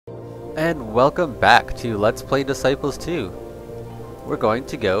And welcome back to Let's Play Disciples 2. We're going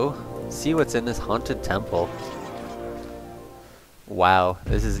to go see what's in this haunted temple. Wow,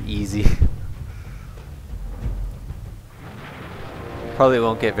 this is easy. Probably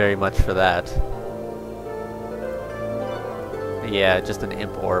won't get very much for that. Yeah, just an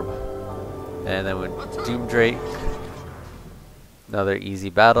imp orb. And then with Doomdrake, another easy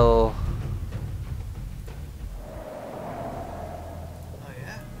battle.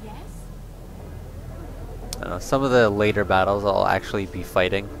 I don't know, some of the later battles I'll actually be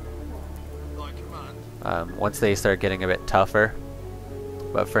fighting once they start getting a bit tougher.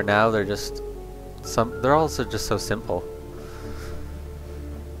 But for now, they're also just so simple.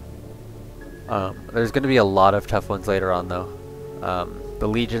 There's going to be a lot of tough ones later on, though. The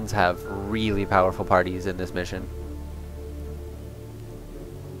legions have really powerful parties in this mission.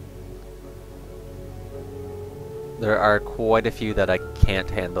 There are quite a few that I can't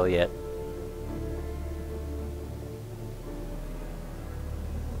handle yet.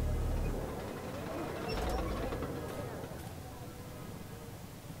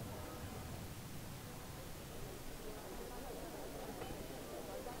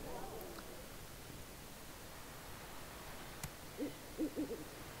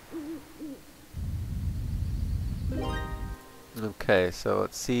 Okay, so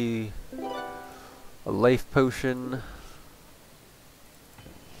let's see. A life potion.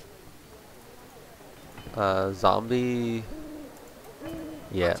 Zombie.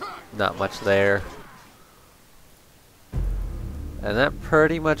 Yeah, not much there. And that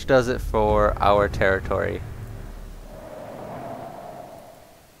pretty much does it for our territory.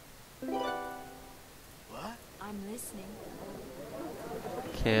 What? I'm listening.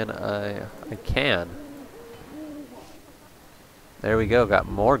 Can I can. There we go, got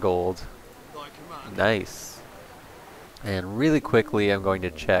more gold. Nice. And really quickly I'm going to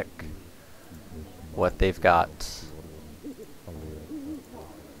check what they've got.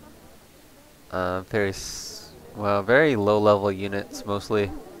 Very low level units mostly.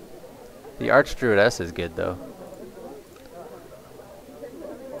 The Archdruidess is good though.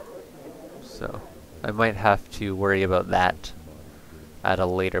 So I might have to worry about that at a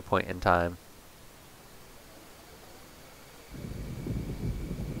later point in time.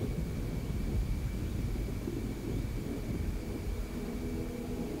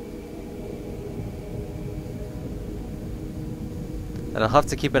 And I'll have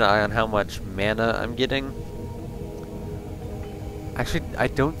to keep an eye on how much mana I'm getting. Actually, I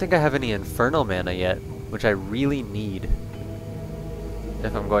don't think I have any infernal mana yet, which I really need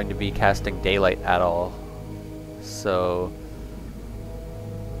if I'm going to be casting daylight at all. So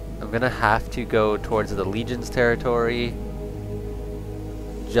I'm gonna have to go towards the Legion's territory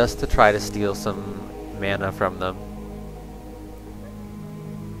just to try to steal some mana from them.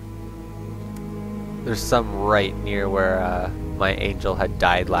 There's some right near where my angel had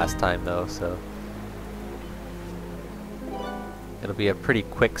died last time though, so it'll be a pretty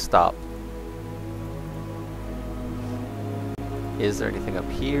quick stop. Is there anything up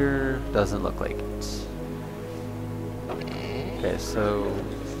here? Doesn't look like it. Okay, so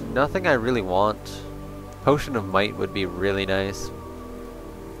nothing I really want. Potion of Might would be really nice,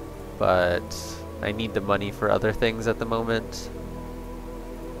 but I need the money for other things at the moment.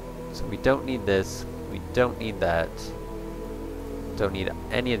 So we don't need this, we don't need that. Don't need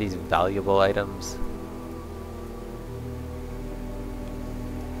any of these valuable items.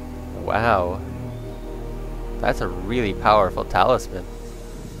 Wow. That's a really powerful talisman.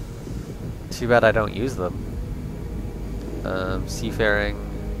 Too bad I don't use them. Seafaring.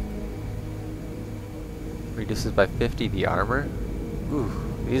 Reduces by 50 the armor. Ooh,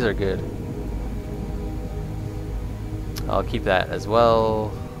 these are good. I'll keep that as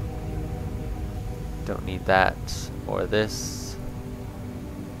well. Don't need that or this.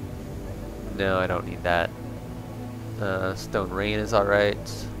 No, I don't need that. Stone Rain is alright.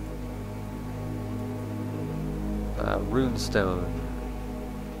 Runestone.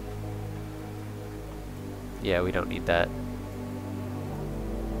 Yeah, we don't need that.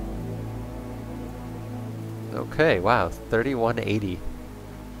 Okay, wow, 3180.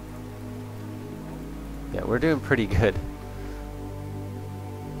 Yeah, we're doing pretty good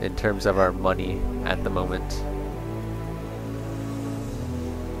in terms of our money at the moment.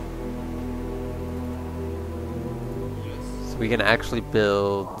 So we can actually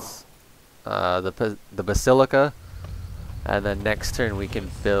build the Basilica, and then next turn we can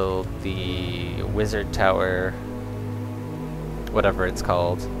build the Wizard Tower, whatever it's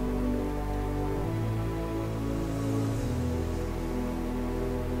called.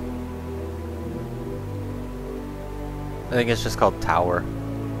 I think it's just called Tower.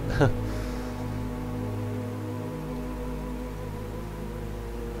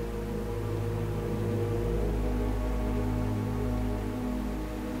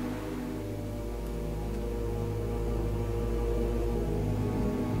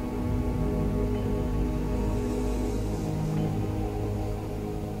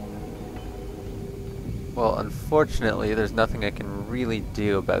 Well, unfortunately, there's nothing I can really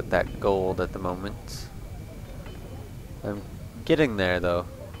do about that gold at the moment. I'm getting there, though.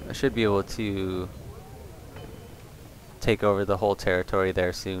 I should be able to take over the whole territory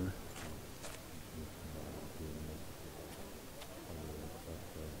there soon.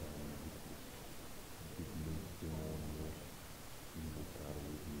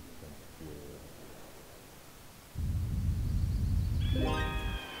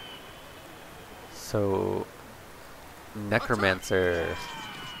 So, Necromancer.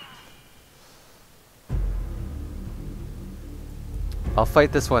 I'll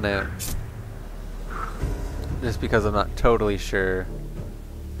fight this one out. Just because I'm not totally sure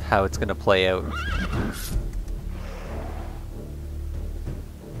how it's gonna play out.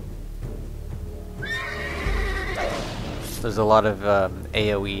 There's a lot of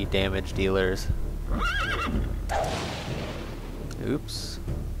AoE damage dealers. Oops.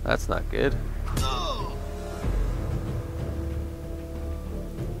 That's not good.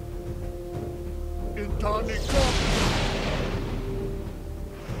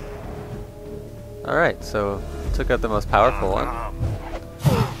 Alright, so took out the most powerful one.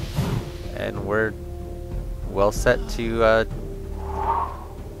 And we're well set to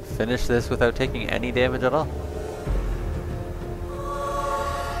finish this without taking any damage at all.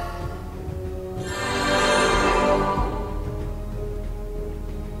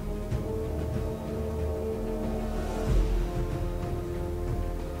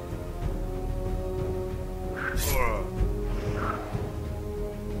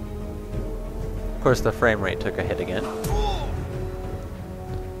 Of course, the frame rate took a hit again.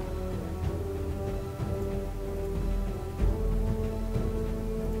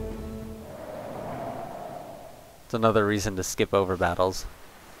 It's another reason to skip over battles.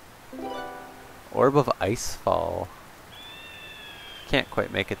 Orb of Icefall. Can't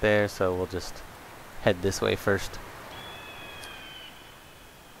quite make it there, so we'll just head this way first.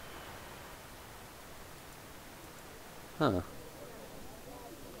 Huh.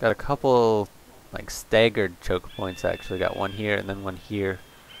 Got a couple like staggered choke points actually. Got one here and then one here.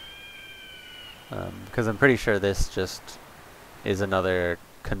 Because I'm pretty sure this just is another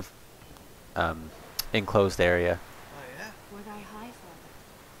enclosed area. Oh yeah? What I high for?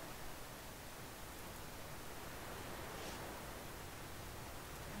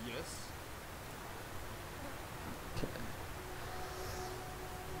 Yes.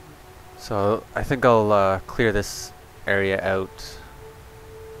 So I think I'll clear this area out.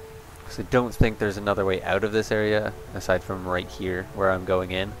 Because I don't think there's another way out of this area aside from right here where I'm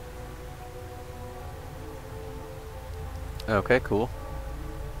going in. Okay, cool.